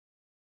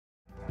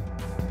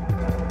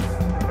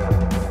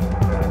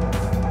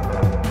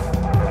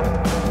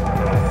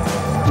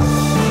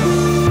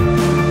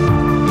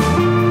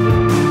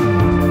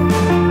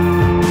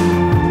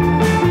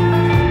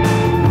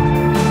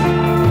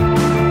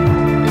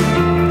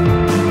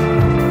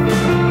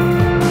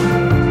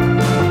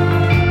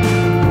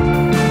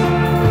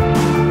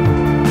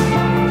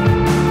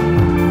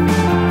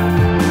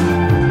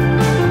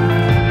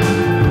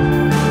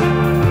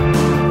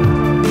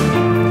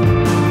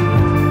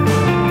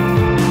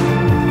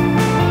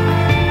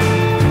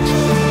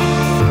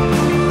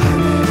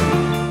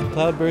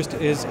Cloudburst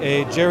is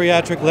a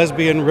geriatric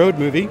lesbian road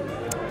movie.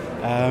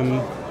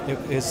 It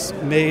is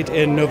made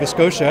in Nova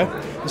Scotia.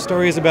 The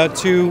story is about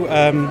two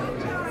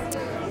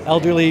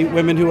elderly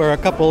women who are a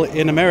couple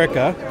in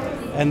America,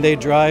 and they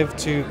drive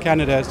to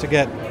Canada to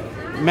get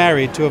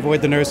married to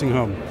avoid the nursing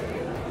home.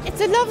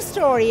 It's a love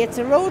story. It's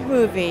a road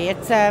movie.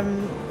 It's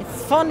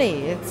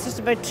funny. It's just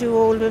about two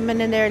old women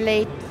in their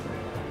late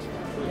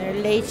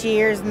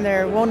years,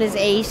 and one is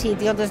 80,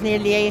 the other's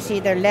nearly 80.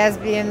 They're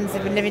lesbians.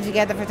 They've been living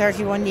together for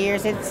 31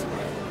 years.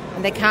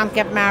 And they can't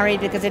get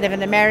married because they live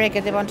in America.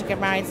 They want to get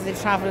married, so they've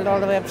travelled all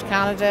the way up to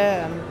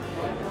Canada.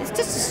 It's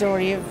just a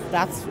story of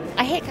that.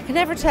 I can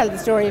never tell the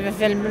story of a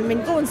film. I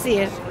mean, go and see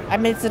it. I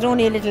mean, it's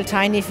only a little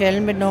tiny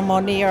film with no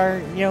money,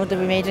 or that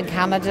we made in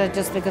Canada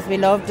just because we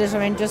loved it. I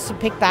mean, just to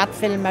pick that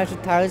film out of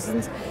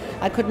thousands,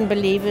 I couldn't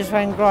believe it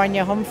when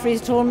Grania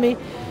Humphreys told me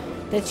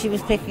that she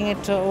was picking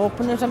it to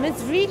open it. I mean,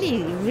 it's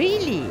really,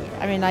 really.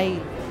 I mean,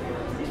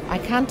 I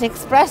can't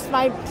express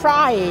my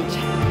pride.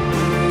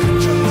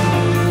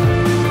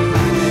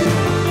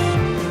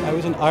 I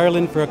was in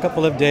Ireland for a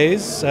couple of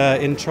days,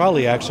 in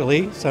Tralee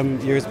actually,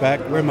 some years back,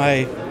 where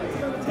my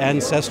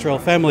ancestral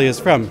family is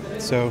from.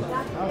 So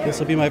this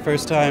will be my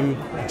first time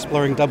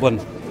exploring Dublin.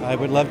 I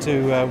would love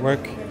to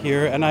work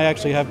here, and I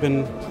actually have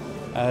been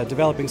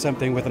developing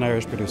something with an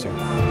Irish producer.